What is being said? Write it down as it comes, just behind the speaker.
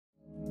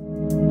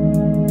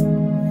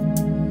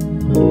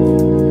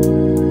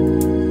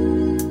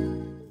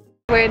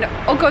We're in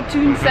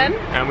Ogotoonsen.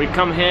 And we've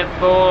come here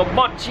for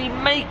mochi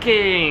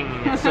making.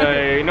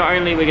 So not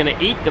only are we going to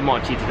eat the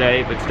mochi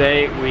today, but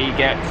today we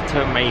get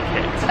to make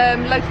it.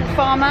 Local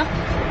farmer,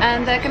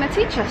 and they're going to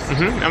teach us.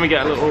 And we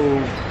get a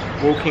little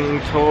walking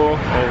tour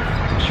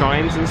of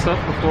shrines and stuff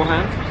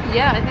beforehand.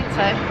 Yeah, I think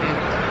so.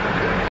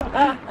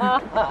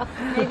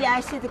 Maybe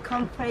I should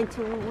complain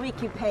to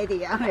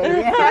Wikipedia.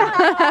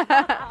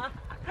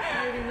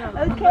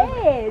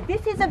 Okay,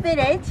 this is a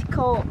village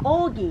called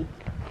Ogi.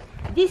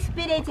 This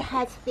village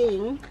has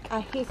been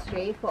a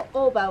history for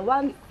over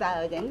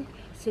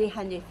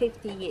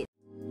 1,350 years.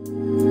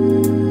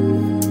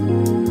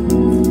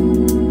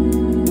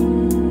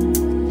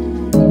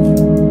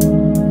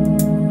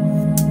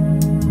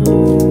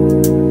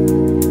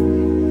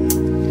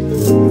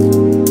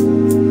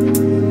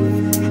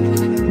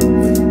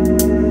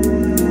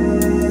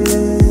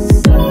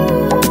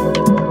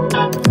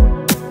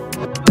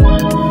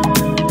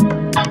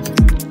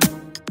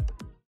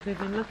 We've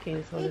been lucky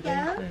this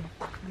holiday, so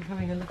we're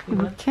having a lucky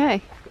one.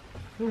 Okay.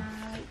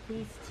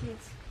 These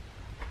kids.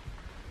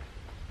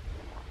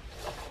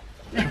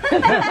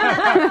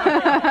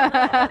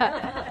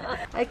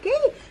 Okay,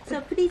 so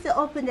please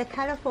open the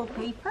colorful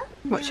paper.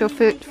 What's your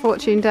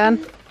fortune, Dan?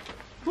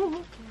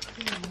 I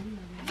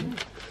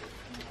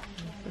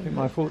think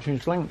my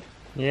fortune's blank.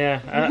 Yeah,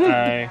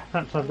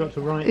 Perhaps I've got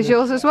to write. Is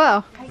yours as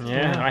well?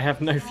 Yeah, I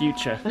have no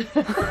future.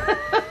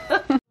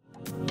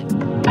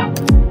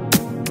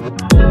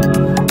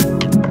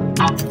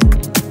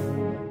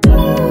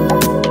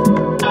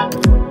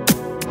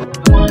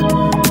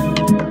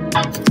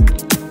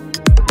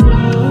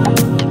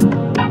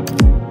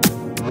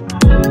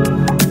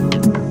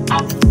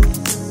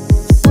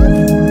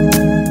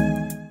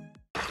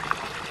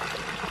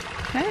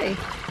 Okay.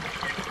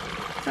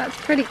 That's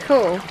pretty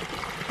cool.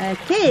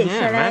 Okay, Yeah,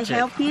 shall magic. I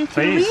help you to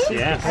Please, read?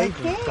 yes.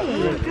 Okay.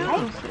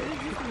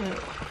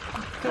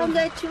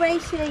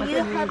 Congratulations,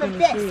 you have a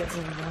best.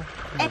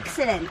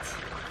 Excellent.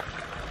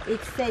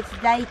 It says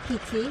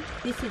Daikiti.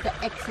 This is the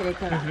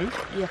excellent one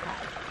you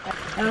have.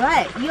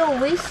 Alright, your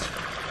wish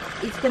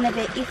is gonna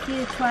be if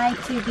you try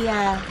to be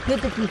a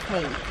good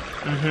behave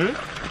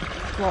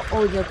for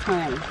all your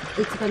time,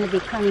 it's gonna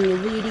be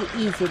coming really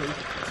easily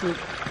to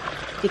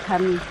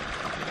become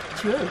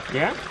true.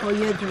 Yeah? For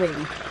your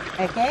dream,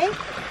 okay?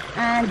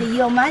 And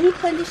your money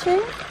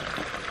condition,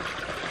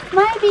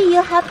 maybe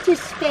you have to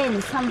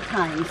spend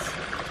sometimes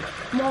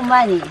more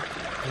money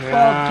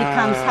for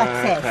become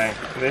success. Okay.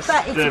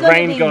 But it's the gonna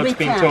rain be god's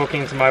been return.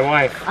 talking to my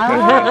wife. Oh,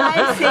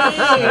 I see.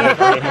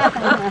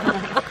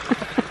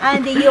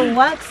 And your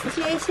work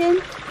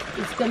situation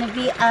is going to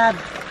be a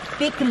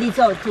big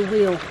result with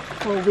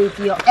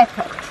your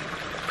effort.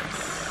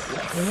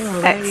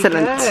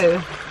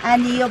 Excellent.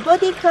 And your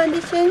body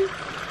condition,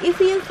 if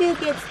you feel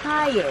gets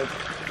tired,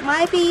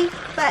 maybe,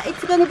 but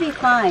it's going to be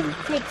fine.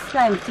 Takes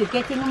time to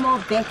getting more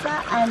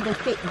better and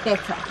fit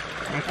better.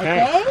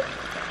 Okay?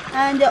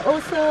 And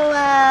also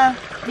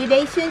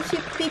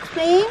relationship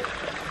between.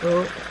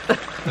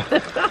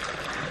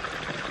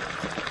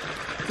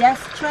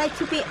 Just try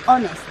to be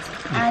honest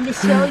and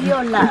show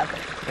your love.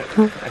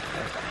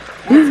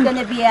 It's going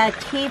to be a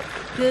keep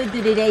good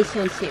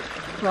relationship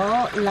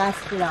for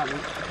last long.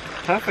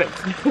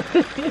 Perfect.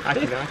 I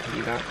can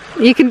do that.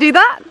 You can do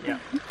that? Yeah.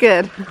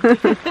 Good.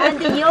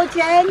 And your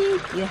journey,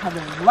 you have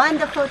a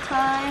wonderful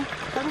time.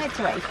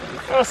 Congratulations.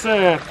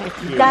 Awesome. Thank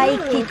you.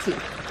 Daikiti.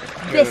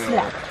 Best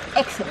luck.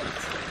 Excellent.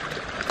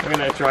 We're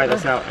going to try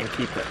this out and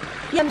keep it.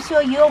 I'm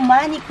sure your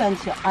money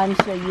condition, I'm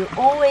sure you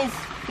always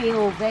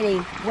feel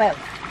very well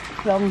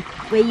from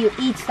when you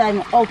each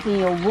time open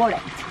your wallet.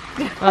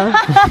 Is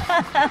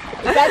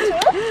that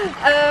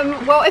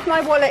true? Well, if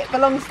my wallet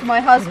belongs to my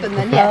husband,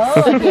 then yes.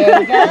 Oh,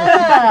 there you go.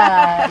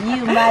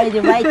 You married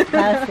the right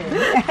person.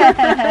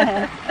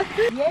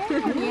 Yeah,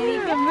 there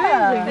you go.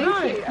 Thank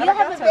you. You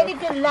have a very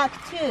good luck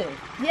too.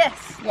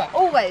 Yes. Yeah.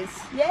 Always.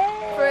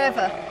 Yeah.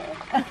 Forever.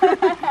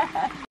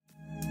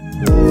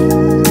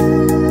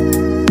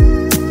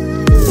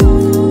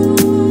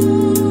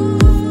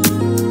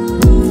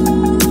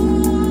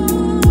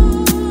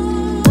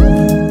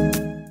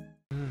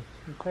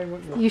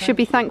 You should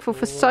be thankful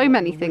for so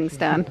many things,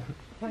 Dan.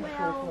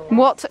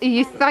 What are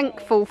you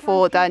thankful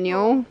for,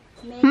 Daniel?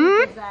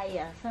 Many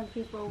desire. Some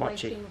people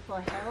Mochi. waiting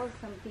for health,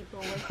 some people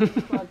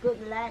waiting for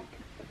good luck.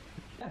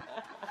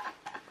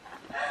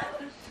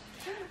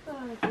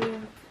 Oh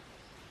dear.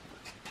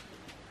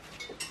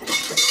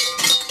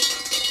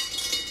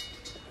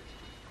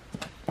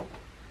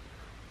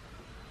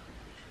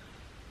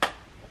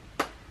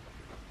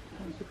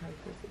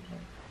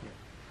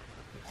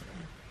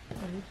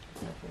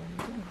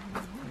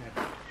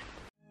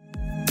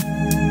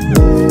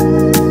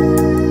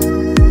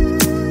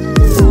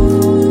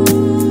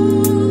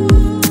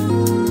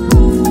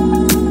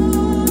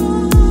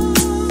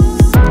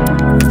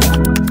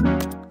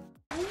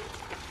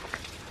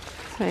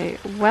 So,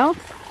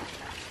 wealth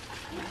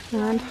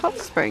and hot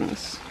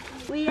springs.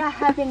 We are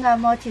having a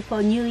mochi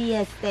for New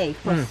Year's Day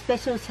for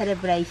special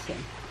celebration.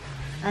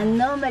 And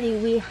normally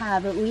we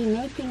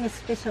making a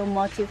special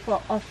mochi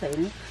for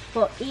offering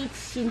for each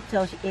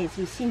Shinto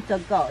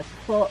god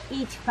for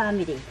each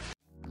family.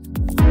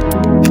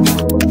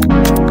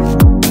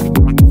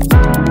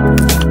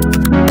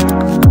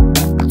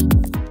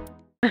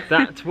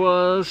 That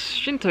was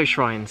Shinto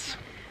shrines.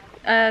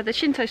 The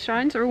Shinto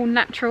shrines are all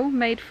natural,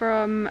 made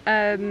from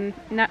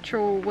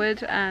natural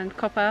wood and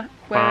copper,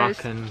 whereas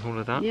Bark and all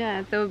of that.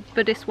 yeah, the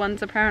Buddhist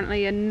ones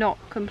apparently are not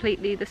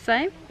completely the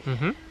same.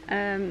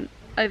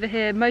 Over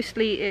here,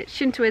 mostly it's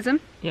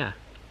Shintoism. Yeah,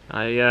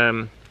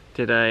 I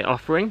did a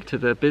offering to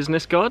the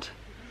business god.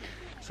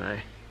 So,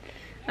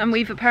 And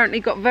we've apparently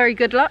got very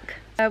good luck.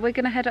 We're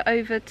going to head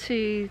over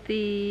to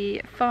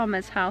the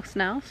farmer's house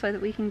now so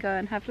that we can go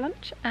and have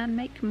lunch and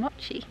make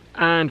mochi.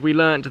 and we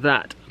learned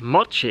that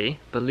mochi,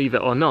 believe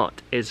it or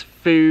not, is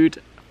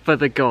food for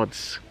the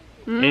gods.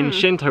 In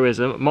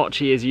Shintoism,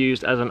 mochi is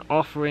used as an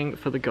offering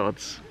for the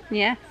gods.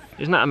 Yeah.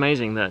 Isn't that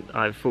amazing that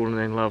I've fallen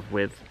in love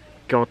with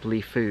godly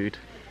food?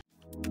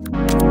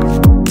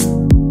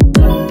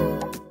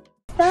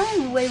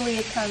 Time when we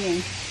are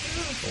coming,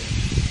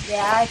 they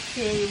are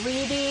actually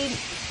really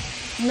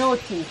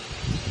naughty.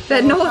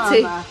 They're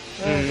naughty.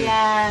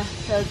 Yeah,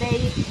 so they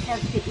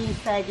have to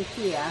inside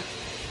here.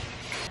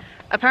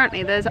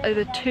 Apparently there's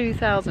over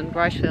 2,000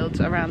 rice fields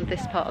around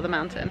this part of the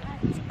mountain.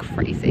 It's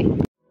crazy.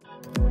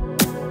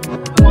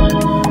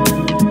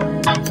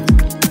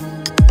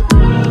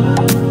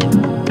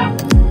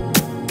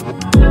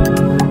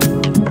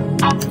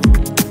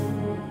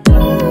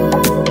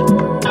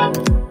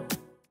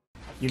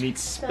 You need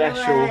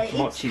special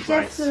mochi it's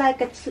rice. just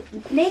like a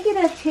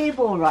regular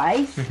table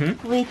rice,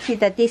 which is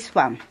this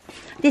one.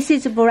 This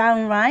is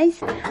brown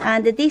rice,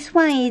 and this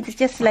one is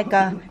just like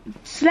a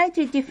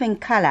slightly different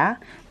color.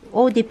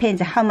 All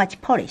depends how much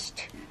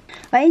polished.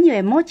 But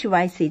anyway, mochi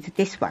rice is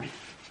this one,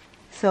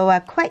 so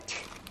quite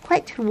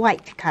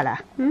white color.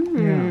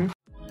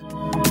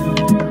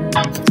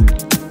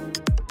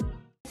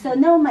 So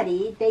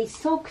normally they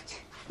soaked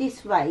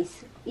this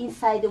rice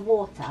inside the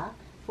water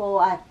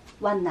for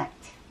one night.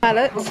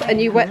 Shallots,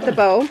 and you wet the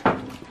bowl.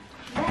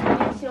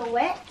 Yeah, so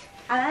wet,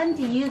 and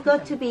you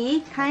got to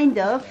be kind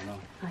of,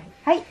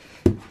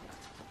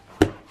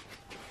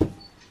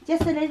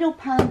 just a little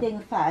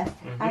pounding first,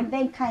 and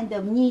then kind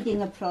of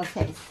kneading a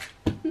process.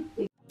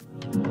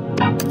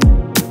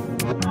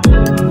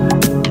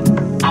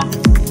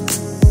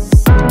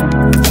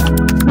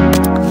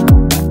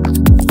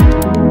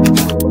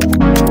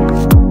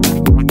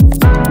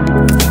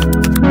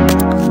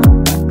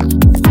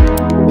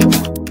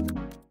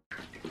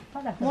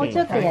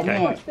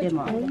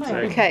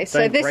 Okay,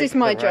 so this is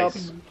my job.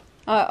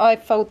 I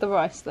fold the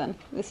rice then.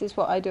 This is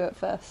what I do at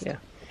first. Yeah.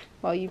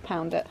 While you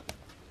pound it.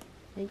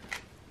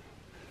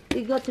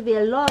 You got to be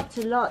a lot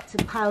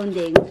of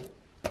pounding.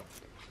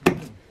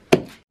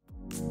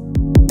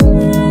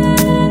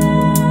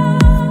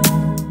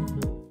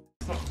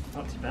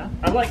 Not too bad.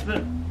 I like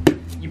that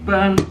you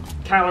burn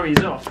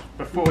calories off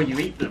before you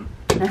eat them.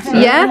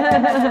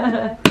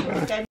 Yeah?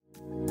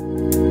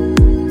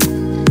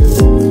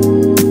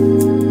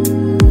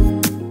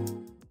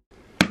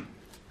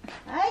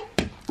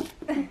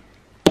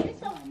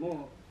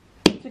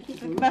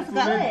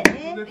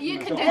 You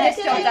can do this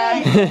job,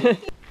 Dan.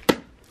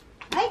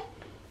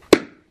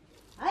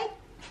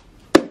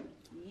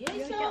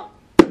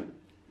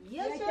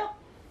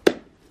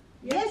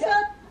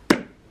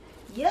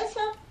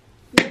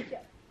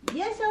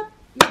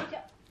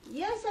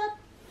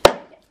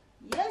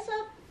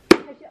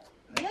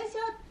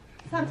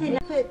 Something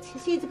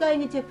she's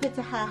going to put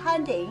her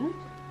hand in,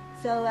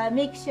 so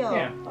make sure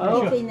Yeah.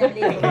 it's in a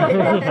little.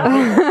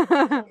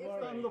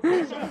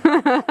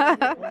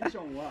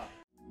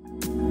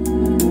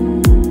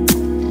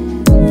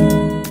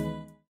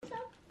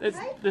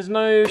 There's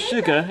no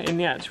sugar in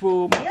the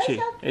actual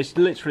mochi. It's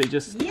literally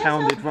just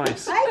pounded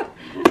rice.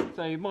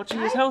 So mochi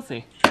is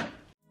healthy.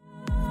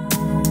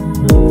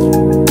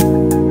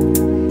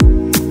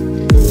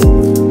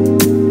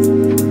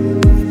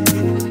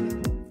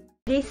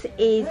 This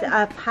is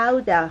a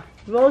powder,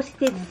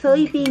 roasted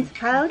soybeans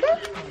powder.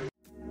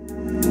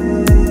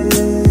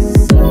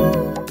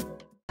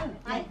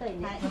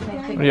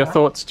 What are your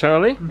thoughts,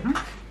 Charlie?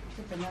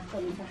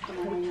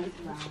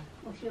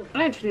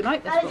 I actually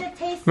like this How one. does it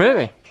taste?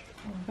 Really?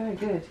 Very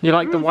good. You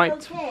like the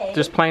white, okay.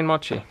 just plain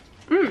mochi?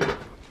 It's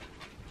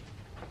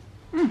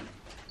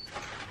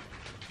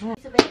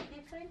a bit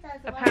different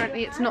as well.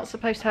 Apparently it's not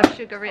supposed to have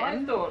sugar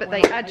in, but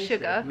they add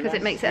sugar because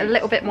it makes it a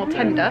little bit more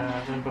tender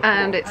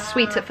and it's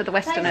sweeter for the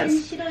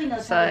Westerners.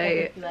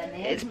 So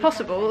it's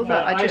possible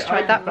that I just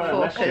tried that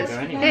before because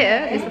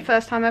here is the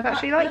first time I've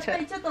actually liked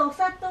it.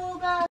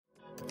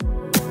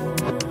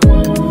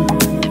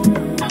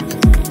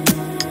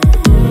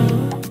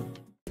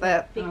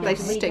 They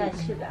stink,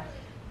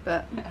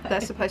 but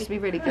they're supposed to be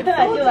really good.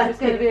 It's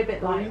going to be a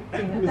bit like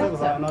Peanuts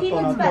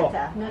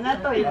butter.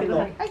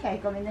 Okay,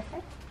 go in the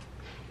side.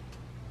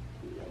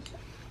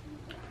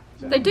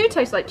 They do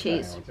taste like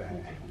cheese.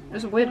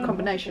 It's a weird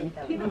combination.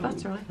 peanut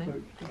butter, I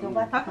think.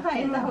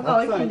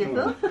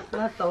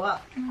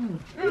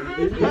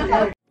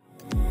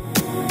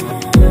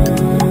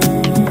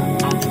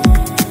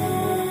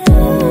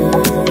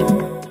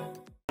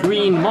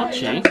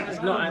 mochi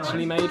is not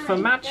actually made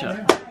from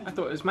matcha. I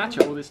thought it was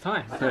matcha all this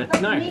time,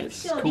 but no,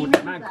 it's called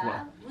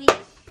magwa.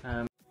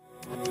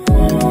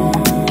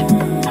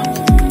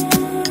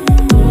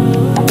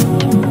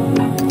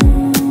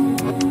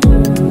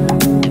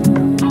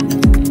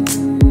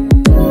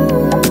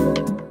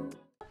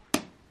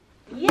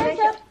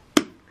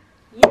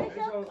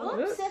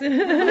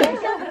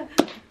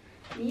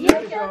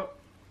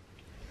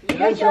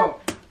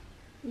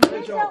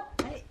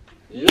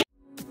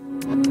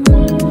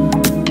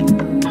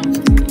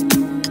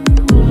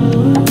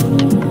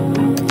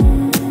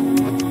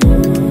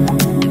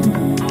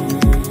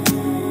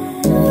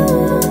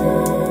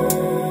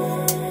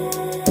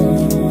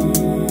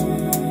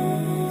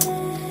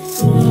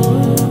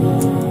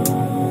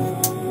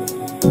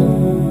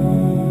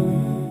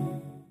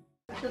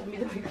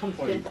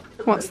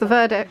 What's the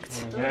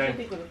verdict?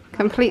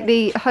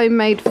 Completely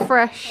homemade,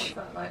 fresh.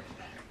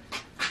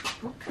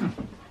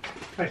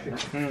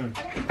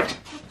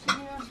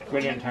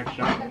 Brilliant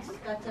texture.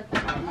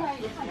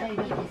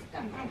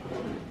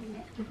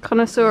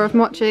 Connoisseur of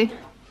mochi.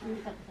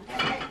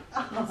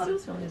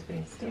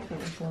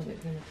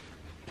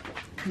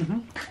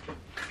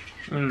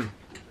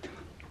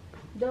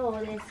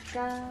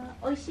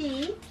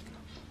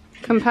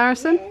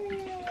 Comparison?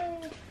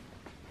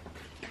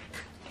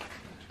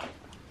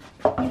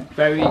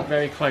 Very,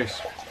 very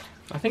close.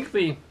 I think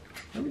maybe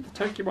the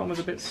Tokyo one was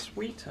a bit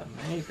sweeter,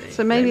 maybe.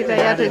 So maybe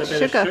they added a bit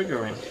sugar. of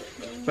sugar in.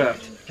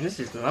 But this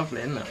is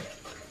lovely, isn't it?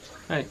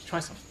 Hey, try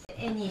some.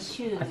 Any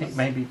shoes? I think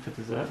maybe for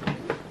dessert.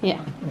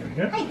 Yeah. There we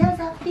go. Hi,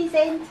 does please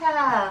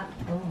enter.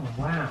 Oh,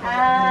 wow.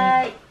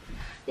 Hi.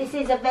 This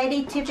is a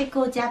very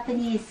typical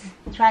Japanese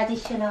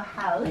traditional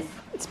house.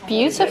 It's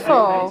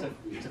beautiful.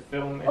 To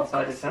film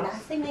inside this house.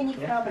 Nothing any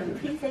problem.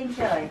 Please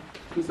enjoy.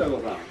 ふさ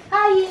ごさん、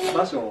 Hi.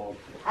 場所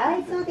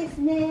Hi, so this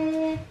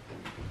ne.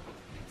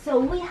 So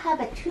we have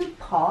a 2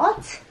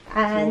 pots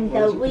and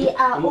we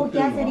are all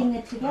gathering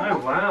Oh, together.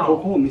 こ wow.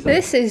 こを見せて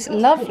This is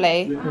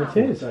lovely. It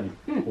is.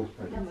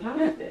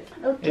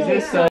 Okay.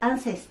 Is this,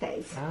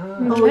 ancestors Ah,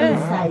 all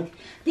inside.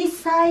 This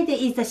side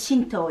is the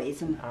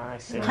Shintoism. I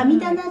see. 神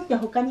棚って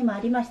他にもあ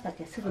りましたっ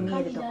け、すぐ見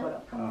えるとこ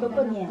ろ。ど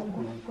こにある？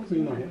すい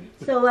ません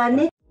So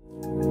ne.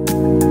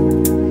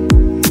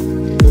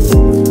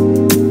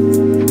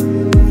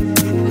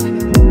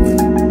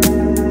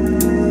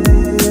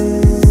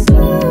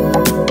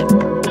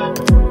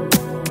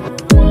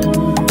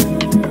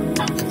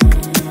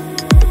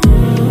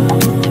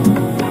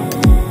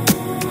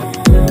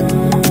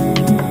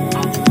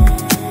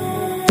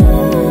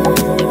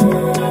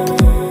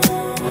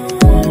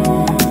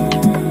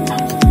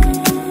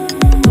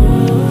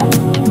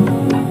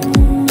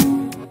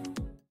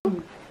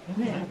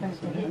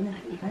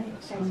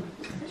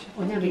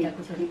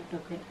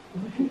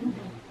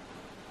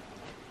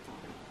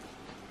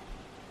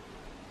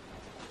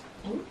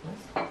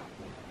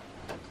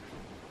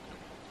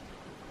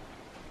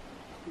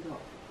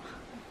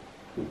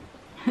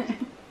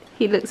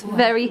 He looks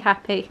very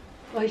happy.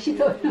 Maybe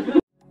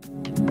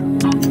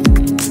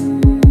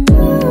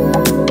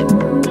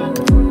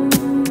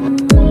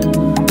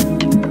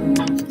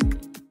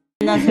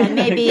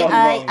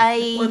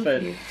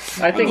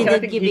I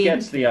think he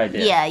gets the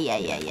idea.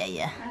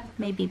 Yeah.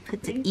 Maybe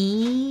put the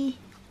E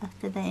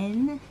after the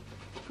N.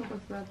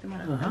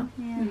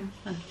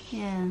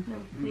 Yeah.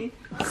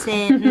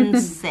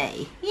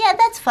 Sensei. Yeah,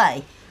 that's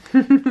fine.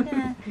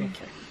 Yeah.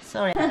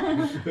 Sorry.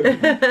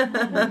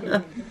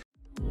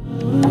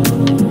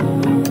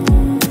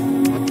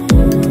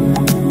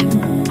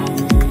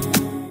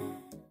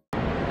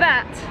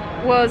 That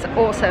was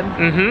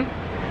awesome.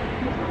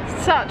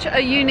 Such a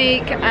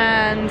unique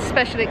and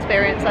special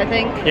experience, I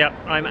think. Yep,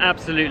 I'm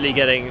absolutely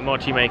getting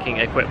mochi making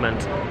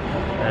equipment.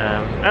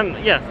 And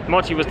yeah,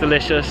 mochi was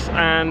delicious,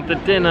 and the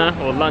dinner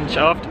or lunch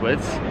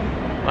afterwards,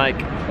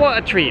 like, what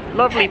a treat.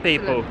 Lovely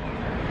people.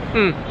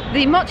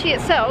 The mochi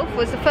itself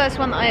was the first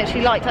one that I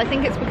actually liked. I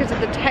think it's because of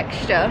the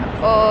texture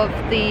of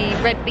the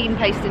red bean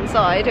paste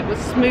inside. It was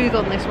smooth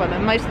on this one,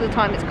 and most of the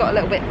time it's got a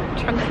little bit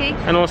chunky.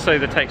 And also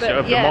the texture But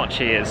of yeah. the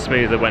mochi is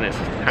smoother when it's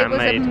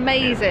handmade. It was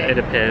amazing. It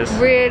appears.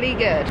 Really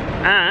good.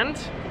 And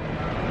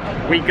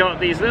we got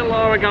these little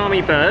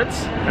origami birds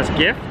as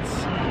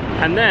gifts,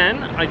 and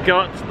then I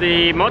got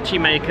the mochi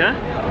maker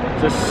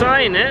to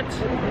sign it.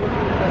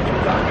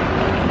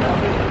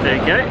 There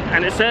you go,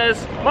 and it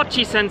says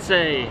Mochi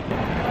Sensei.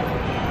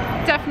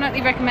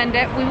 Definitely recommend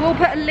it. We will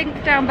put a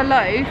link down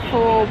below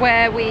for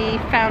where we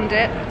found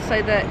it, so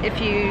that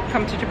if you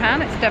come to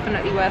Japan, it's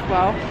definitely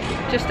worthwhile.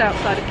 Just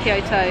outside of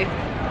Kyoto.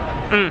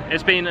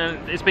 It's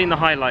been the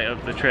highlight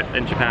of the trip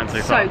in Japan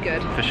so far. So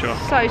good. For sure.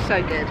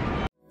 So good.